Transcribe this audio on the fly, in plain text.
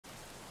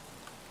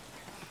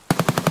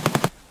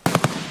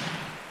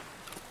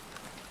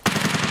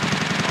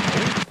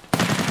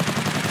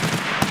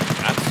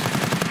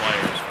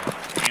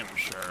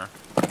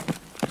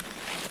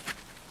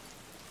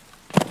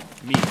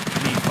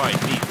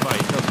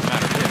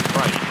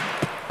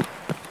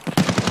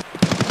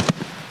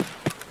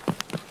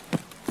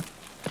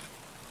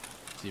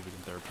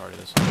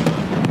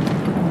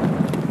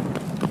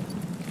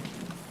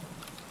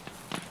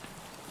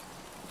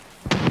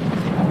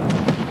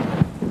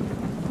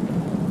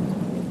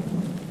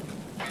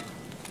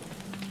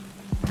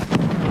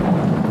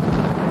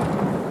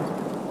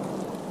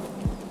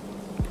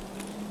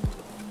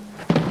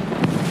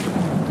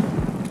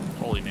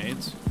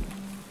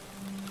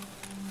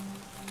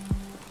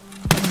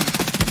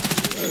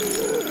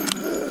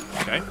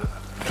Okay.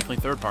 Definitely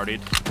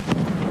third-partied.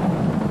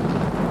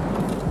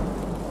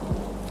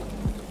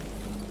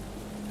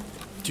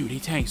 Dude, he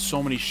tanks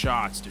so many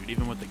shots, dude,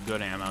 even with the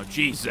good ammo.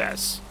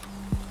 Jesus.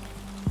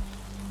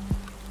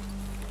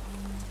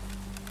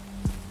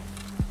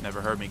 Never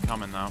heard me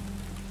coming, though.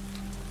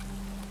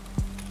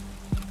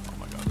 Oh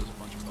my god, there's a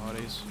bunch of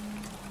bodies.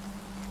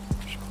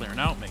 Just clearing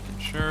out, making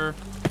sure.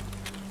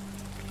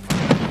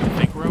 I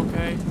think we're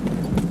okay.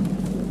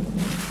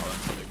 Oh,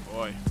 that's a big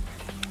boy.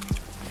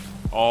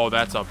 Oh,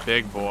 that's a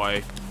big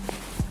boy.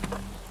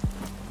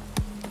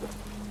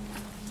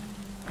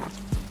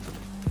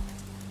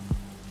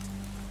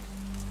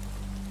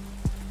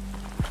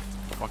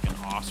 Fucking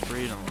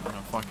Osprey and a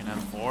fucking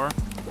M4.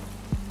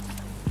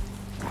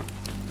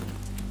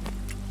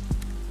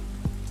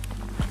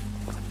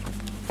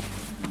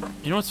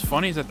 You know what's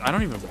funny is that I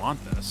don't even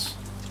want this.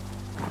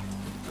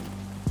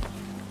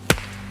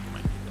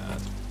 Might need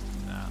that.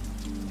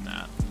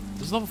 Nah.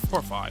 This is level 4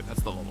 or 5.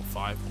 That's the level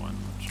 5 one.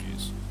 Oh,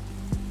 jeez.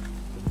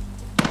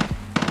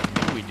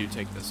 Maybe we do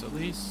take this at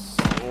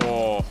least.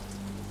 Oh.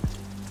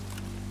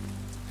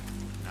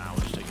 Nah,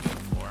 we'll just take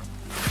level 4.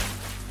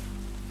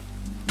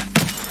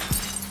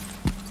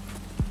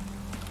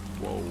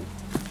 Whoa.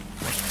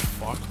 What the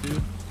fuck,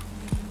 dude?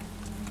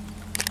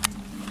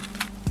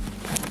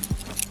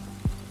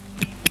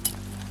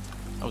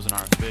 That was an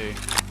RFB.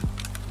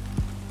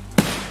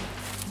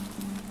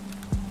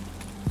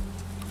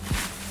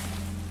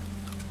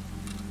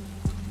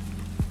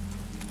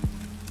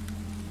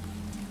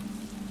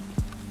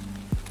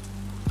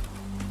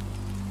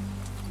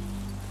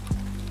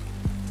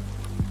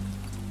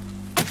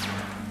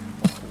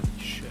 Holy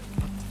shit.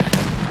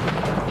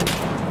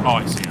 Oh,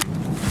 I see him. I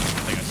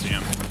think I see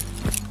him.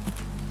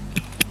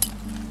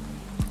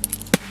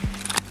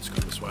 Let's go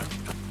this way.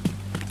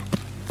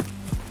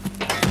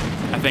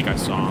 I think I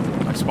saw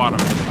him. I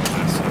spotted him in the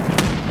last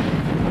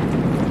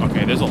second.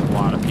 Okay, there's a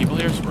lot of people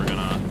here, so we're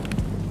gonna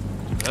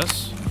do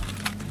this.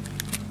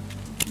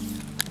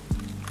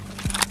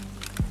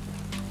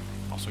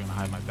 Also gonna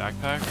hide my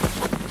backpack.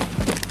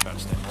 Gotta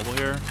stay mobile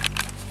here.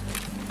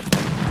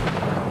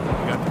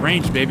 We got the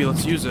range, baby.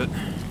 Let's use it.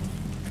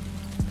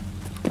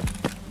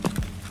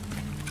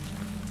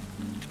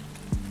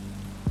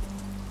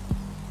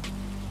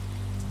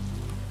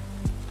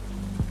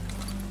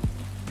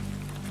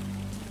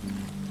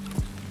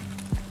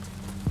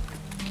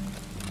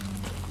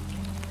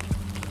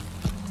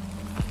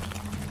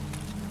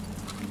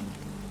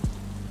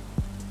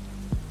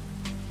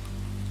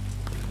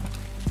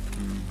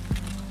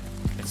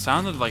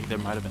 Sounded like there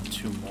might have been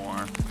 2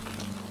 more.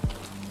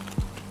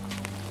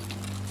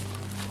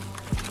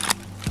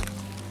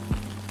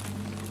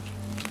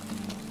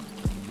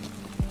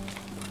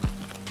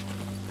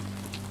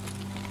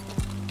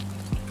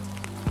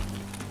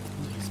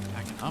 He's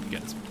backing up,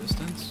 getting some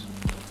distance.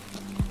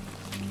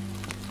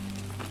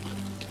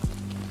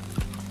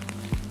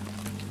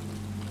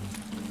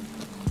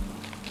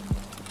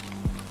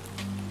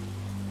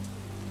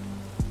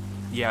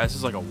 Yeah, this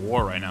is like a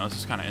war right now. This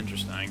is kind of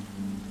interesting.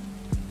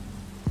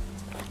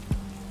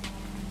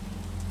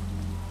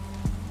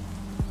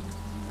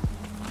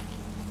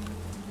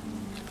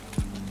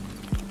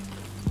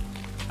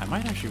 I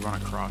might actually run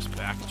across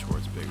back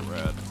towards Big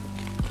Red.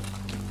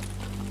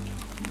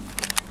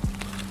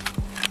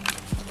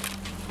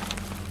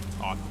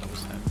 Oh, that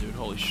was him, dude.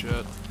 Holy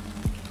shit.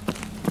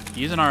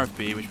 He's an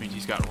RFB, which means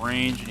he's got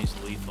range and he's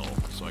lethal.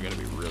 So I gotta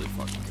be really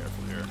fucking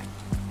careful here.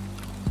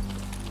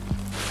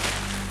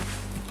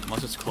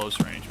 Unless it's close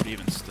range, but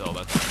even still,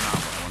 that's not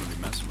what I want to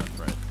be messing with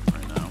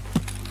right now.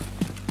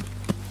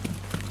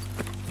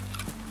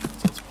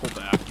 So let's pull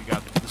back.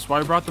 This is why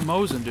we brought the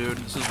Mosin, dude.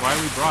 This is why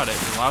we brought it.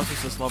 It allows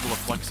us this level of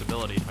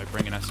flexibility. If I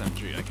bring an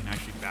SMG, I can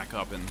actually back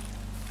up and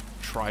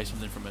try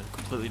something from a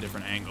completely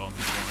different angle, and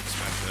people won't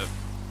expect it.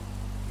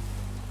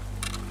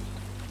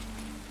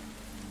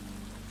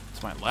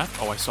 It's my left?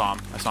 Oh, I saw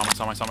him. I saw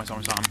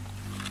him.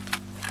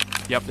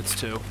 Yep, it's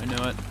 2. I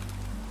knew it.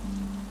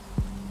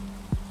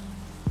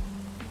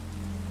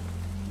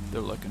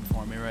 They're looking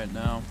for me right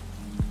now.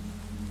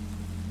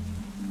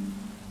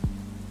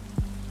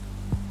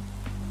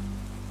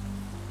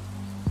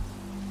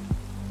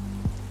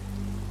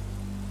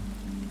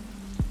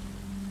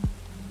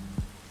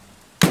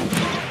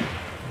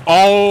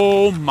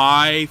 Oh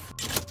my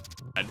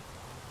God.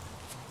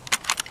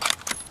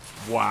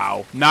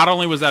 Wow. Not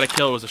only was that a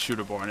kill, it was a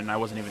shooter-born, and I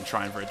wasn't even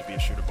trying for it to be a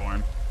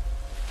shooter-born.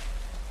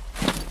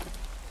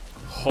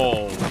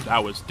 Oh,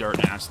 that was dirt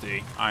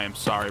nasty. I am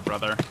sorry,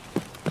 brother.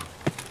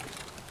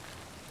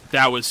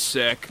 That was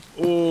sick.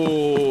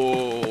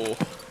 Oh.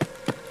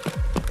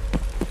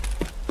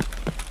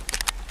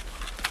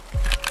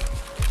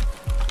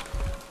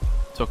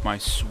 Took my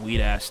sweet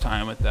ass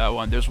time with that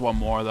one. There's one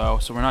more though,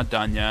 so we're not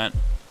done yet.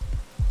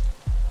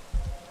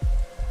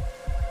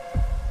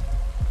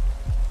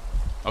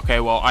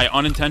 Okay, well, I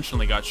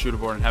unintentionally got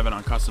shooterborn in heaven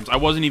on customs. I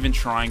wasn't even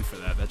trying for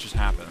that. That just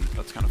happened.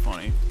 That's kind of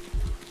funny.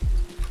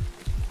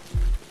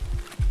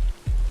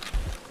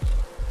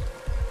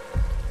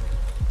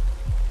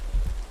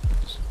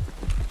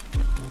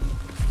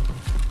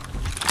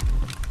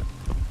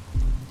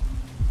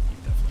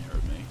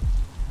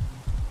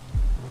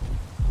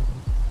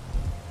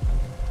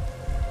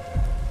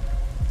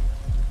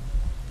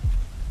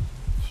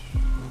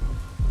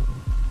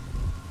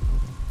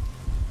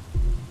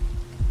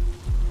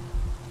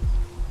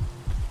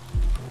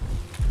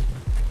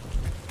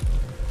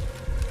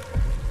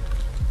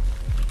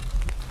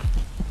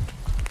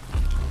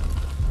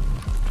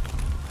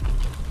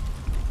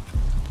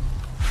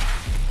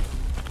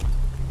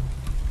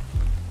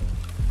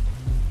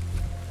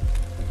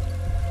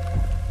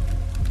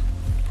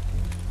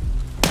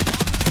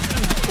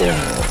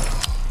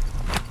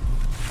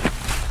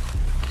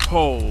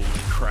 Holy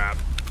crap.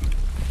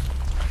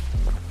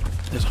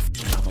 There's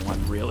another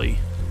one, really.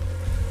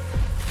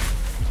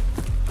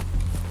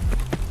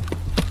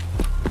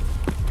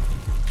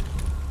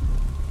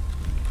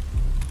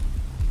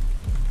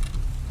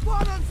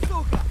 Unless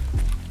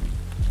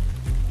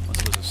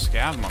it was a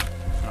scav when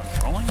I'm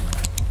trolling?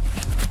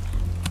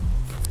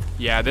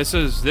 Yeah, this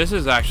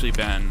has actually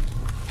been.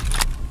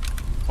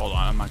 Hold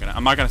on,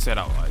 I'm not gonna say it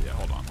out loud. Yeah,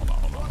 hold on.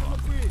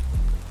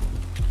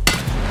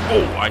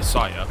 Oh, I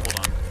saw ya. Hold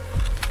on.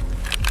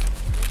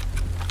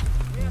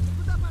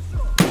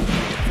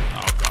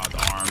 Oh god, the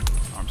arm.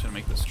 The arm's gonna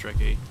make this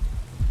tricky.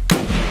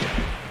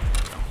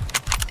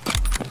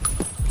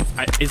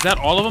 Is that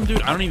all of them,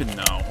 dude? I don't even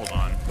know. Hold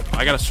on.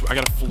 I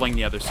gotta fling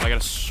the other side. I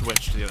gotta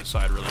switch to the other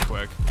side really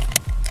quick.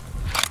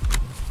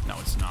 No,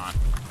 it's not.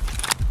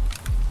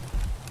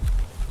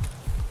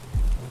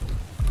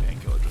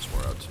 Painkiller just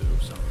wore out too,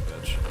 son of a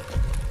bitch.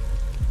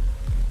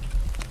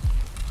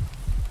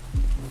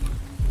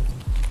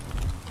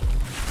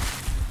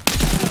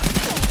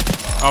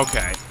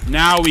 Okay,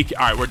 now we can.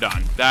 All right, we're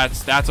done.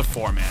 That's a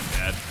 4-man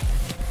dead,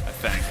 I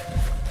think.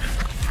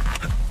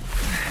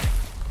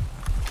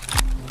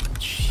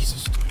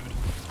 Jesus, dude.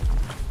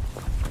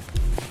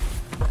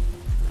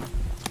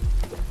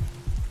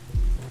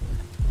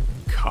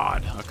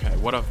 God. Okay.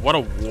 What a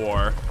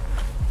war.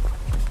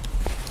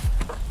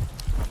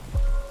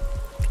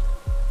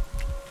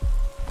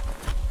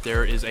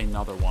 There is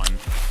another one.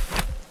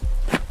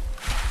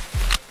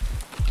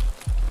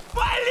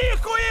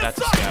 That's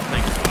a scab.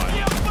 Thank God.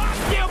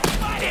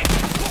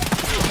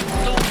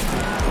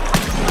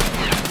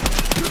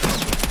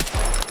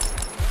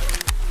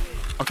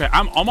 Okay,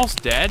 I'm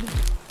almost dead.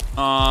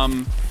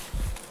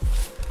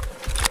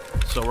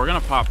 So we're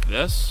gonna pop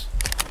this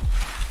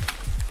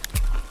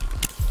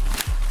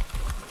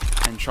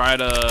and try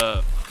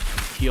to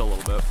heal a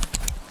little bit.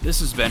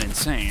 This has been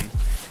insane.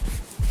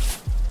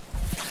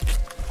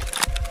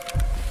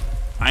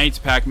 I need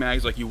to pack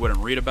mags like you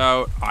wouldn't read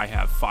about. I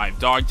have 5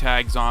 dog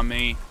tags on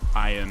me.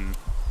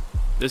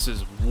 This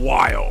is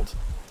wild.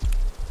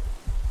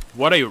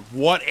 What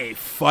a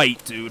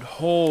fight, dude.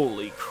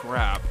 Holy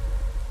crap.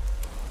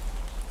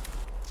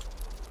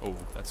 Oh,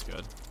 that's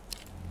good.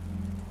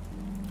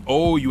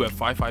 Oh, you have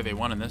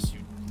 55A1 in this,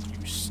 you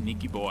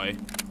sneaky boy.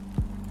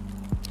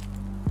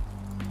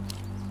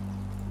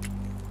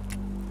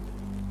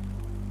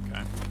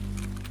 Okay.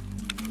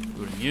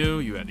 Looting you.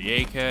 You had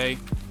the AK.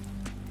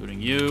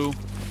 Looting you.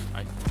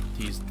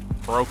 He's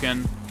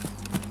broken.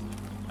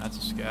 That's a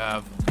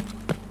scav.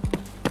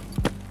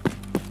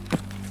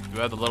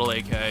 You had the little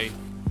AK,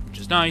 which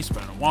is nice,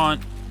 but I don't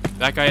want.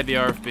 That guy had the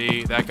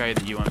RFB. That guy had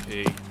the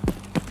UMP.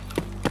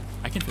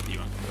 I can fit the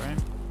UMP, right?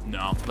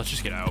 No, let's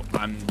just get out.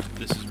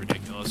 This is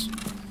ridiculous.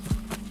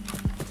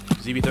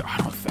 ZB3, I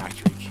don't have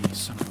factory keys,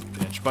 son of a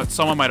bitch. But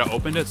someone might have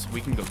opened it, so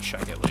we can go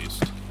check at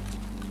least.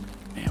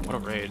 Man, what a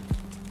raid.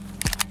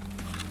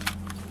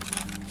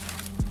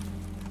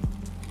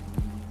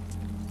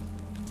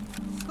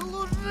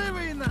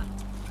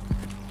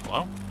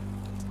 Hello?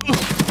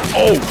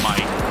 Oh my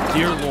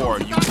dear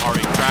lord, you are a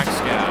crack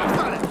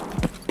scav.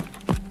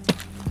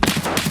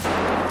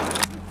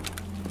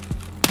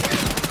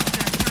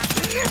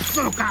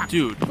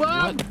 Dude,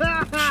 what?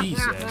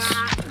 Jesus.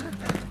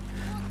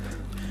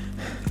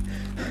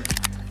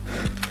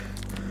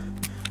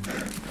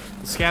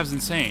 The scav's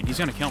insane. He's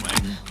gonna kill me.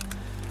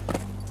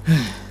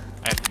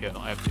 I have to heal.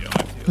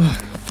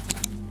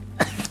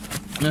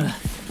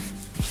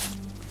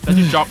 That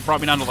dude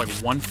brought me down to like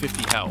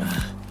 150 health.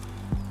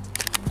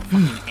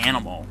 Fucking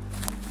animal.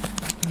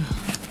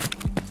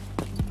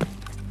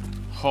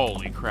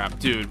 Holy crap,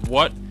 dude.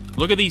 What?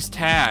 Look at these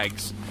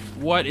tags.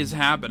 What is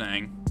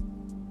happening?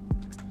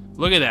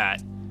 Look at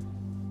that.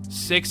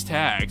 6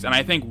 tags, and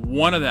I think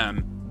one of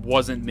them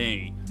wasn't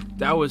me.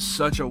 That was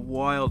such a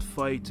wild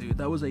fight, dude.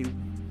 That was a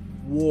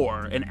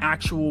war, an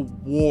actual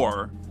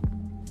war.